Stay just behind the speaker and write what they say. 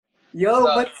What's Yo,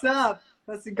 up? what's up?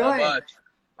 How's it Not going? much.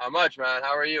 Not much, man.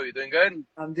 How are you? You doing good?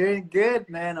 I'm doing good,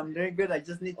 man. I'm doing good. I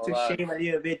just need Hold to on. shave a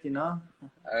little bit. I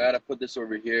gotta put this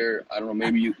over here. I don't know.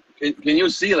 Maybe you can you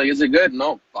see? Like, is it good?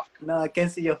 No. Fuck. No, I can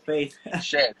see your face.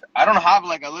 Shit. I don't have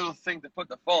like a little thing to put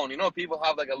the phone. You know, people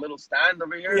have like a little stand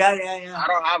over here. Yeah, yeah, yeah. I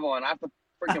don't have one. I have to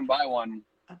freaking buy one.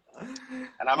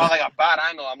 And I'm at like a bad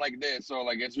angle. I'm like this, so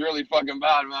like it's really fucking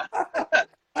bad, man.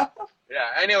 Yeah.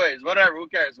 Anyways, whatever. Who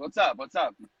cares? What's up? What's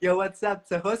up? Yo, what's up?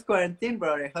 So, how's quarantine,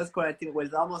 brother? How's quarantine?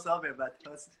 Was almost over, but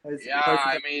Yeah.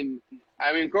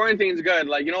 how's Quarantine's good.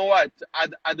 Like, you know what?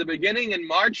 At the beginning in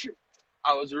March,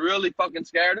 I was really fucking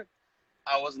scared.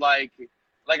 I was like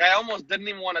I almost didn't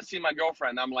even want to see my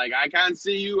girlfriend. I'm like, I can't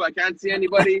see you. I can't see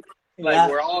anybody. Like Yeah,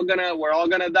 we're all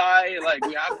gonna die. Like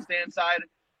we have to stay inside.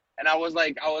 And I was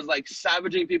like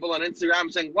savaging people on Instagram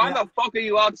saying, why yeah. the fuck are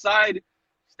you outside?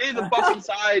 Stay the fuck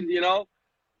inside, you know?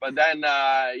 But then,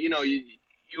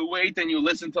 you wait and you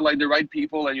listen to like the right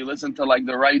people and you listen to like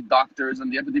the right doctors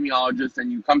and the epidemiologists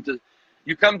and you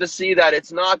come to see that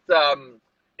it's not,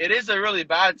 it is a really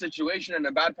bad situation and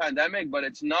a bad pandemic, but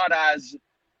it's not as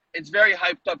it's very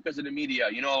hyped up because of the media.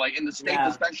 You know, like in the states, Yeah,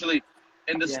 especially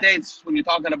in the yeah, states, when you're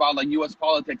talking about like U.S.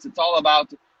 politics, it's all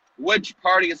about which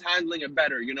party is handling it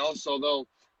better. You know, so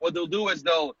what they'll do is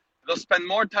they'll spend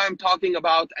more time talking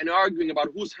about and arguing about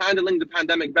who's handling the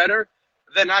pandemic better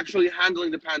than actually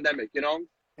handling the pandemic. You know,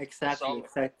 exactly, so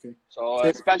exactly. so So,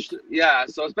 especially yeah,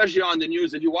 so especially on the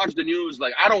news, if you watch the news,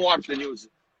 like I don't watch the news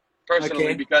personally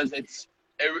okay. because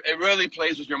it really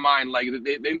plays with your mind. Like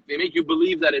they make you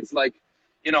believe that it's like,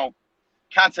 you know,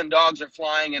 cats and dogs are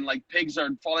flying and like pigs are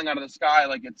falling out of the sky.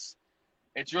 Like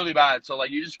it's really bad. So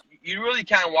like you really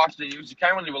can't watch the news. You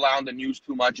can't really rely on the news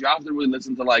too much. You have to really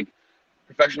listen to like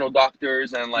professional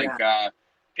doctors and Yeah. like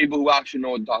people who actually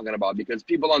know what they're talking about because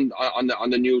people on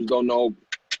the news don't know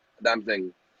a damn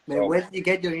thing. But So where do you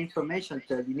get your information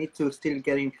to? You need to still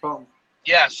get informed.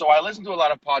 yeah, so I listen to a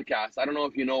lot of podcasts. I don't know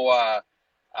if you know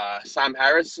Sam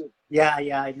Harris. Yeah,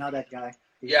 yeah, I know that guy.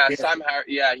 He's Yeah, good. Sam Harris.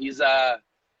 Yeah, he's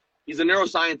a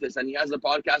neuroscientist and he has a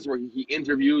podcast where he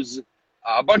interviews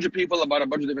a bunch of people about a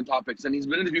bunch of different topics. And he's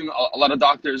been interviewing a lot of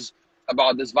doctors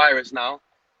about this virus now.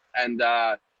 And,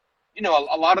 a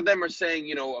lot of them are saying,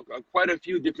 quite a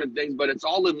few different things, but it's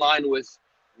all in line with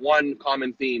one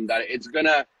common theme that it's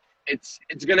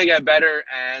gonna get better.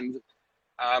 And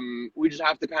we just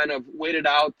have to kind of wait it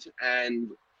out and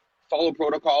follow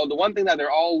protocol. The one thing that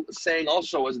they're all saying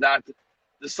also is that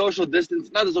the social distance,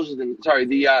 not the social distance, sorry,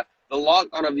 the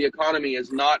lockdown of the economy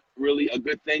is not really a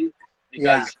good thing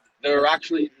Yeah. because there are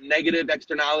actually negative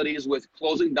externalities with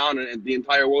closing down the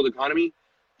entire world economy.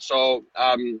 So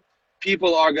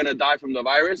people are going to die from the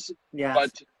virus,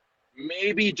 but Yes.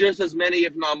 maybe just as many,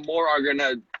 if not more, are going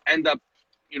to end up,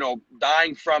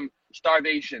 dying from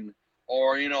starvation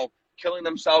or, killing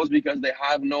themselves because they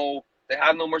have no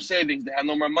more savings, they have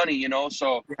no more money,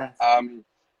 So Yes. um,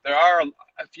 there are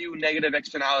a few negative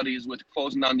externalities with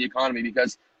closing down the economy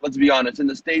because let's be honest, in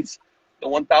the states, the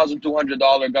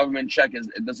 $1,200 government check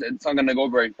it's not going to go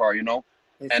very far, and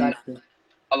Exactly.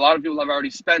 a lot of people have already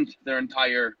spent their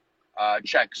entire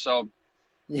check. So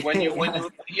Yeah.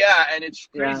 yeah, and it's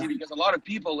Yeah. crazy because a lot of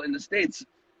people in the states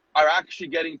are actually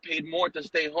getting paid more to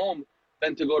stay home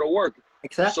than to go to work.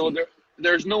 So Exactly.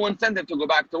 there's no incentive to go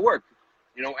back to work,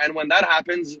 and when that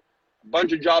happens, a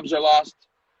bunch of jobs are lost.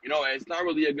 It's not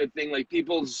really a good thing. Like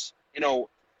people's,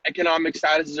 economic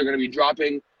statuses are going to be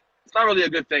dropping. It's not really a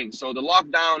good thing. So the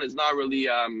lockdown is not really,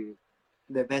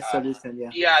 The best solution. Yeah.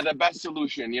 yeah, the best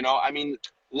solution. I mean,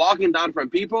 locking down from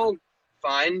people,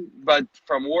 fine, but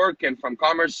from work and from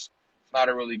commerce, it's not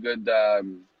a really good, a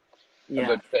Yeah.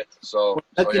 good fit. So, Well,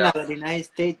 so talking yeah, about the United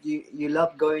States, you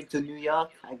love going to New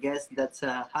York. I guess that's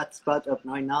a hot spot of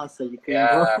right now, so you can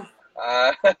go. yeah,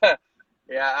 uh,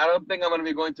 yeah. I don't think I'm gonna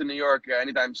be going to New York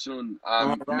anytime soon.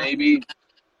 Yeah. Maybe.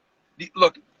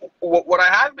 Look, what I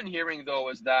have been hearing though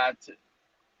is that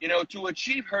to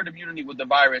achieve herd immunity with the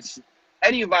virus,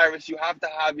 any virus, you have to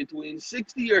have between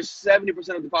 60 or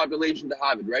 70% of the population to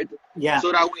have it, right? Yeah.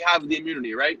 So that we have the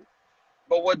immunity, right?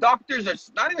 But what doctors are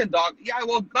not even yeah,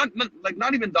 well,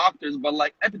 not even doctors, but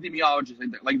like epidemiologists,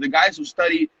 like the guys who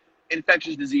study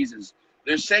infectious diseases,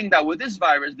 they're saying that with this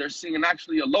virus, they're seeing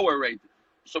actually a lower rate,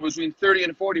 so between 30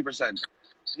 and 40%.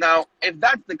 Now, if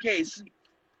that's the case,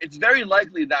 it's very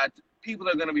likely that people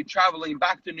are going to be traveling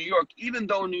back to New York, even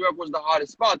though New York was the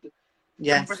hottest spot.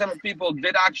 Yes. 30% of people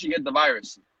did actually get the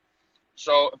virus.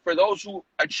 So for those who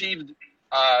achieved,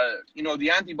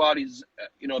 the antibodies,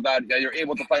 that you're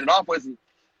able to fight it off with,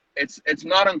 it's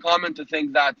not uncommon to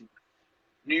think that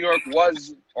New York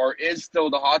was or is still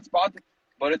the hotspot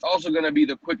but it's also going to be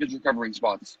the quickest recovering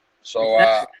spots. So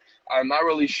Exactly. I'm not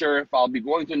really sure if I'll be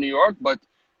going to New York, but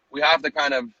we have to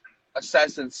kind of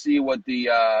assess and see what the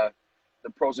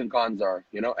pros and cons are.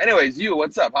 You know. Anyways, you,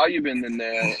 what's up? How you been in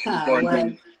Well,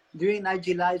 quarantine? doing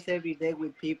IG lives every day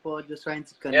with people, just trying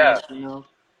to Yeah, connect, you know.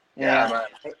 yeah, man.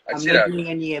 I I'm see not that. doing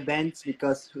any events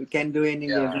because we can't do any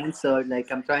Yeah. events. So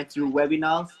like I'm trying to do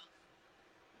webinars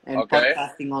and Okay.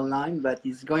 podcasting online, but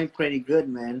it's going pretty good,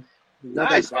 man. It's not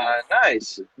that Nice, bad. man.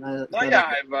 Nice. No, it's No, not yeah,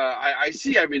 that bad. I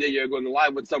see every day you're going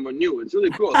live with someone new. It's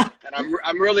really cool, and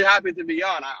I'm really happy to be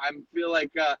on. I feel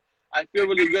like I feel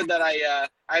really good that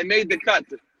I made the cut.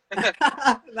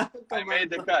 No, I come on, made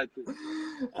the bro. cut.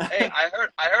 Hey, I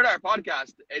heard our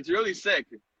podcast. It's really sick.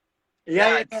 Yeah, Yeah,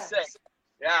 yeah, it's yeah. sick.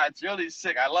 Yeah, it's really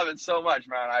sick. I love it so much,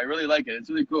 man. I really like it. It's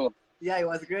really cool. Yeah, it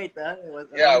was great, huh? It was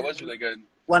Yeah, it was really good.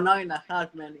 1 hour and a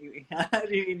half, man. I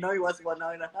didn't know it was 1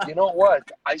 hour and a You know what?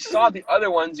 I saw the other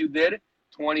ones you did,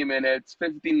 20 minutes,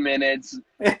 15 minutes,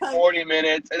 half. 40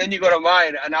 minutes, and then you go to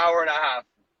mine, an hour and a half.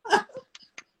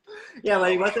 Yeah,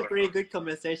 but it was a Oh, pretty good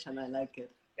conversation. I like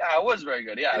it. yeah, it was very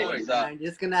good. Yeah, it Anyways, was. I'm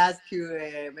just gonna ask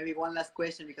you maybe one last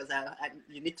question because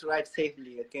you need to ride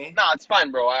safely, okay? No, it's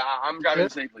fine, bro. I'm driving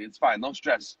Sure. safely. It's fine. No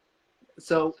stress.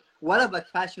 So, what about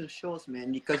fashion shows,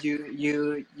 man? Because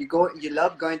you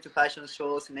love going to fashion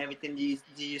shows and everything.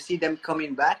 Do you see them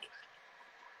coming back?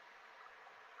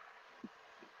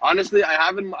 Honestly, I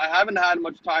haven't had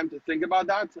much time to think about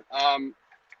that.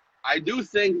 I do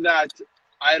think that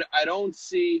I don't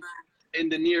see in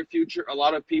the near future a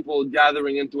lot of people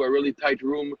gathering into a really tight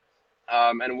room,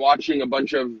 and watching a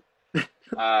bunch of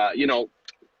you know,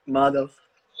 Models.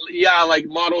 yeah, like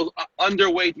models,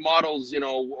 underweight models,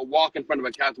 walk in front of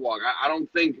a catwalk. I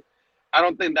don't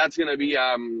think that's gonna be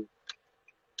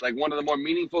like one of the more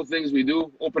meaningful things we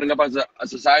do, opening up as a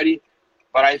society.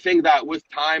 But I think that with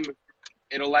time,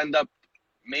 it'll end up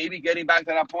maybe getting back to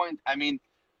that point. I mean,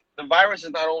 the virus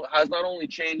has not only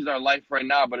changed our life right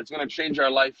now, but it's going to change our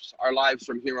lives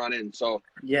from here on in. So,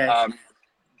 Yes. um,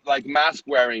 like mask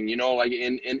wearing, like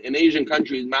in Asian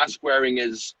countries, mask wearing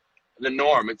is the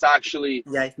norm.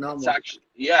 Yeah, it's normal.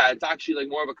 It's actually like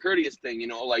more of a courteous thing.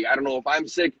 Like I don't know if I'm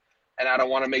sick, and I don't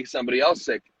want to make somebody else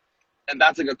sick, and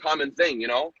that's like a common thing.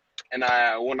 And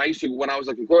when I was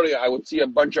like in Korea, I would see a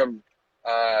bunch of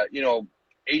uh, you know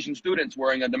Asian students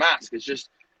wearing the mask.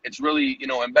 It's really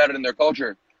embedded in their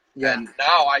culture. Yeah. And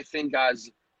now I think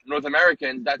as North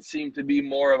Americans, that seemed to be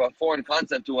more of a foreign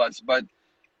concept to us. But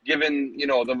given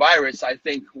the virus, I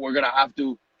think we're gonna have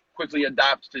to quickly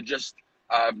adapt to just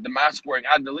the mask wearing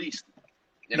at the least.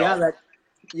 You Yeah, know? like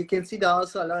you can see that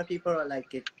also a lot of people are like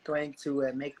trying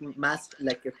to make mask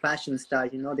like a fashion style.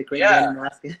 They create their Yeah. own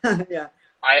mask. Yeah.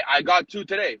 I got two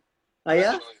today, Oh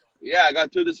yeah. actually. Yeah, I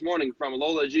got two this morning from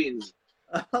Lola Jeans.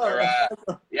 Or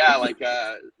Oh, yeah, like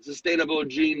sustainable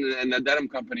jean and the denim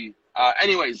company.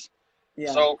 Anyways,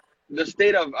 yeah. so the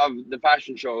state of the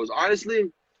fashion shows,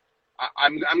 honestly,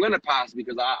 I'm gonna pass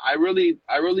because I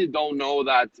really don't know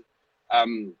that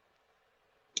um,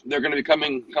 they're gonna be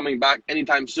coming back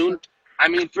anytime soon. I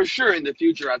mean, for sure in the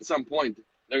future at some point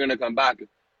they're gonna come back.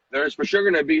 There's for sure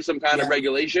gonna be some kind of Yeah.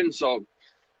 regulation, so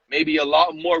maybe a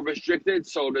lot more restricted.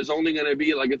 So there's only gonna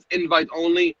be like it's invite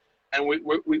only, and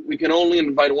we can only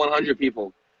invite 100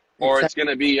 people, or it's Exactly.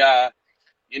 gonna be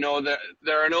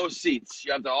there are no seats.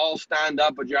 You have to all stand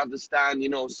up, but you have to stand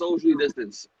socially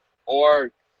distance,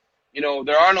 or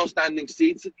there are no standing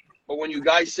seats, but when you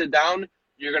guys sit down,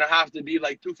 you're gonna have to be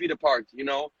like 2 feet apart.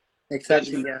 There's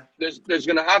Exactly. Yeah. there's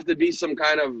gonna have to be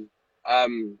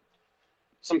um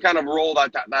some kind of role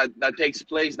that takes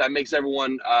place that makes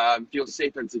everyone feel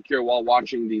safe and secure while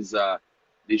watching these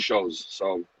shows.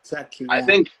 So Exactly. I Yeah.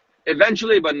 think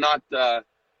eventually, but not.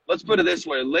 Let's put it this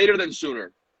way: later than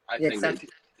sooner. I Yeah. think. Exactly.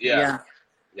 Yeah, Yeah.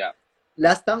 yeah,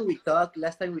 Last time we talked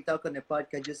on the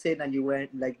podcast, you said that you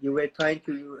were trying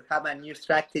to have a new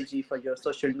strategy for your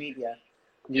social media.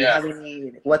 Do you yeah. have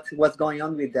any what's going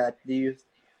on with that? Do you?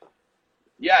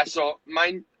 Yeah, so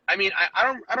I mean,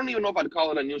 I don't even know if I'd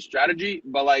call it a new strategy,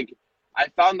 but like I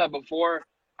found that before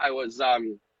I was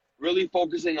really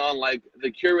focusing on like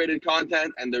the curated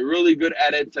content and the really good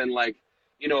edits and like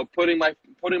putting my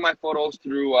photos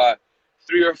through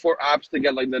 3 or 4 apps to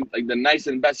get like the nice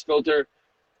and best filter.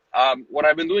 What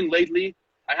I've been doing lately,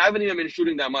 I haven't even been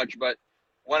shooting that much, but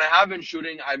when I have been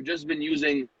shooting, I've just been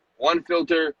using one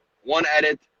filter, one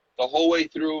edit the whole way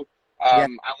through. Yeah.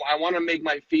 I want to make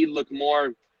my feed look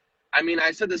more. I mean,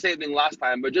 I said the same thing last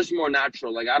time, but just more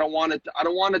natural. Like I don't want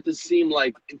it to seem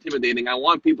like intimidating. I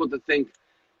want people to think,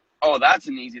 "Oh, that's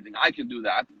an easy thing. I can do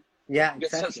that." Yeah.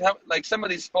 Because Exactly. like some of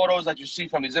these photos that you see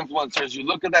from these influencers, you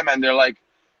look at them and they're like,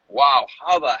 wow,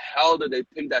 how the hell did they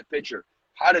pick that picture?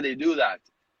 How did they do that?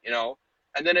 You know,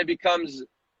 and then it becomes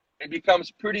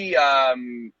pretty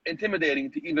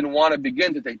intimidating to even want to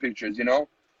begin to take pictures. You know,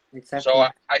 so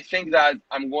Exactly. I think that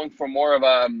I'm going for more of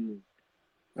a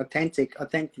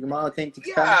More authentic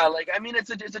stuff. yeah, like I mean, it's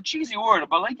a cheesy word,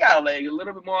 but like yeah, like a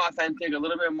little bit more authentic, a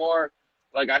little bit more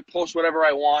like I post whatever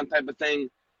I want type of thing.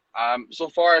 So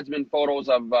far it's been photos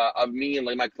of me and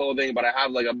like my clothing, but I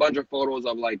have like a bunch of photos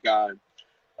of like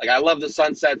I love the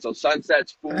sunset, so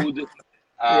sunsets, food,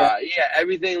 Yeah. yeah,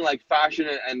 everything like fashion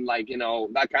and like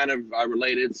that kind of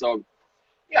related. So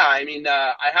yeah, I mean,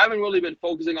 I haven't really been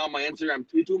focusing on my Instagram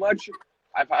too much.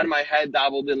 I've had my head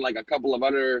dabbled in like a couple of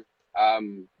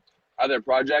um, other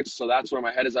projects, so that's where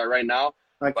my head is at right now.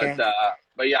 But Okay.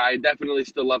 but yeah, I definitely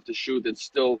still love to shoot. It's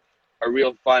still a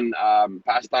real fun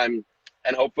pastime,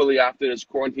 and hopefully after this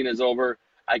quarantine is over,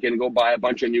 I can go buy a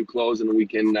bunch of new clothes and we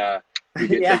can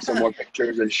Yeah. take some more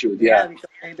pictures and shoot. Yeah.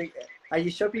 Yeah. Because are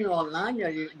you shopping online or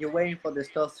you're waiting for the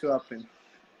stores to open?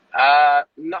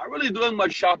 Not really doing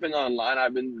much shopping online.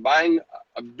 I've been buying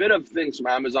a bit of things from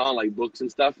Amazon, like books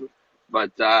and stuff.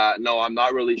 But no, I'm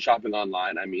not really shopping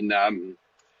online. I mean,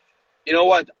 you know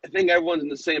what? I think everyone's in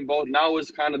the same boat. Now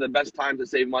is kind of the best time to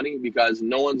save money because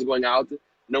no one's going out,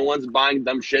 no one's buying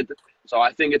dumb shit. So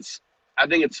I think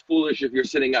it's foolish if you're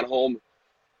sitting at home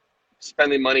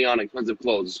spending money on expensive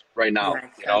clothes right now. Yeah.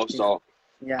 You know, Exactly. so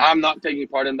Yeah. I'm not taking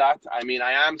part in that. I mean,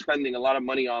 I am spending a lot of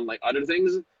money on like other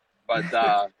things, but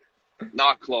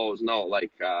not clothes. No,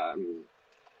 like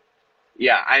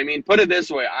yeah. I mean, put it this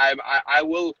way: I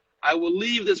will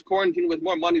leave this quarantine with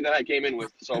more money than I came in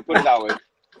with. So put it that way.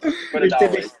 Put it If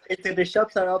that way. the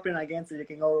shops are open again, so you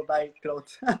can go buy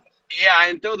clothes. Yeah,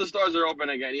 until the stores are open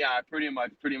again. Yeah, pretty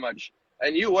much, pretty much.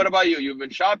 And you, what about you? You've been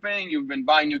shopping. You've been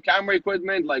buying new camera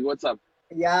equipment. Like, what's up?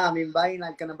 Yeah, I mean,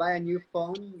 I'm gonna buy a new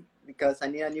phone because I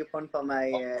need a new phone for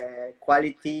my Oh,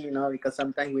 quality, because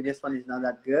sometimes with this one is not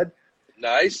that good.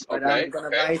 nice. But I'm Okay. gonna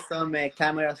Okay. buy some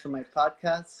cameras for my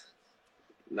podcast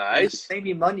and Nice.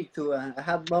 maybe money too. I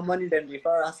have more money than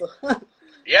before, also.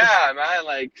 Yeah, man.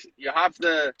 Like, you have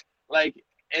to like.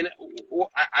 And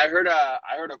I heard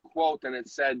a quote, and it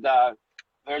said,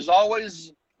 "There's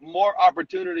always more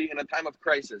opportunity in a time of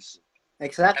crisis." And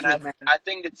Exactly, I, man. I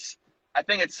think it's, I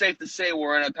think it's safe to say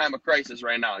we're in a time of crisis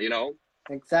right now.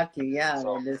 Exactly, yeah.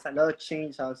 So There's a lot of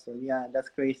change also. Yeah, that's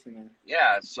crazy, man.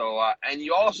 yeah. So and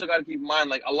you also got to keep in mind,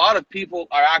 like a lot of people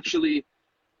are actually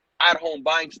at home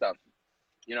buying stuff.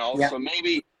 Yeah, So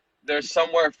maybe there's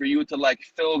somewhere for you to like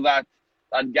fill that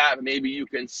gap. Maybe you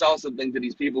can sell something to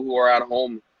these people who are at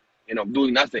home,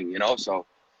 doing nothing. So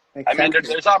I mean, there's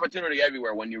exactly. there's opportunity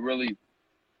everywhere when you really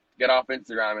get off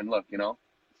Instagram and look.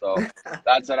 So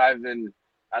that's what I've been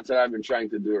that's what I've been trying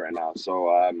to do right now. So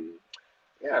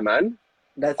yeah, man.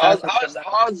 That's How's awesome. how's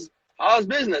how's how's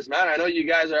business, man? I know you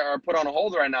guys are put on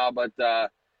hold right now, but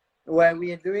Well,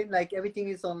 we are doing like everything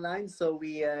is online, so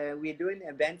we're doing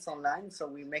events online, so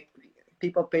we make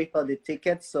people pay for the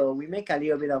tickets, so we make a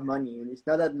little bit of money. It's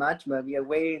not that much, but we are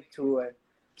waiting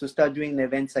to start doing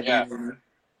events yeah, again.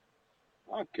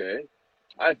 okay.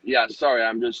 Yeah, sorry,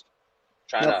 I'm just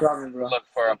trying No to problem, bro. look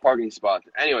for a parking spot.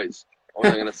 Anyways, what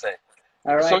was I gonna say?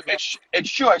 All So right.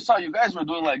 it's true. I saw you guys were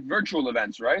doing like virtual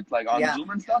events, right? Like on Yeah, Zoom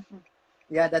and stuff.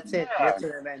 yeah, that's it. Yeah,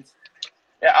 Virtual events.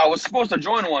 yeah. I was supposed to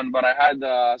join one, but I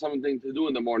had something to do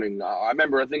in the morning. I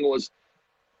remember. I think it was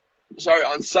sorry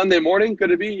on Sunday morning.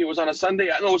 Could it be? It was on a Sunday.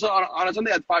 No, it was on a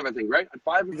Sunday at 5. I think right at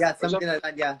 5 Yeah, or so. something like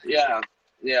that. Yeah. Yeah,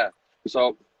 yeah.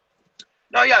 So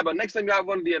no, yeah. But next time you have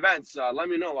one of the events, let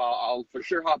me know. I'll for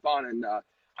sure hop on. And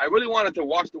I really wanted to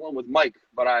watch the one with Mike,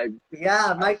 but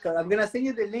Yeah, Michael, I'm gonna send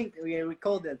you the link. We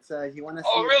recorded, so if you wanna see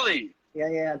oh it. really? Yeah,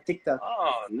 yeah, TikTok.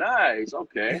 Oh, nice.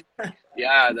 Okay.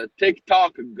 Yeah, the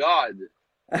TikTok god.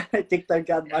 TikTok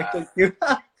got Yeah, Michael too.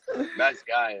 best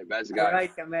guy, best All guy.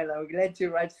 right, Camelo. I'm glad you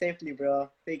ride safely, bro.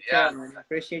 Take care, Yeah, man.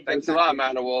 Appreciate your thanks a time. lot,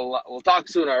 man. We'll talk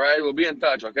soon, all right? We'll be in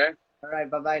touch, okay? All right,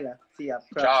 bye-bye. See ya.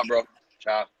 Ciao, Crush. bro.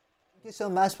 Ciao. Thank you so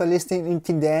much for listening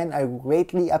until then. I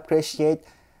greatly appreciate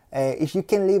if you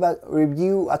can leave a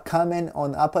review, a comment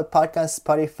on Apple Podcasts,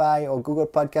 Spotify, or Google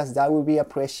Podcasts. That would be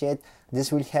appreciated.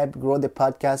 This will help grow the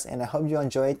podcast, and I hope you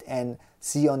enjoy it. And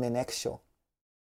see you on the next show.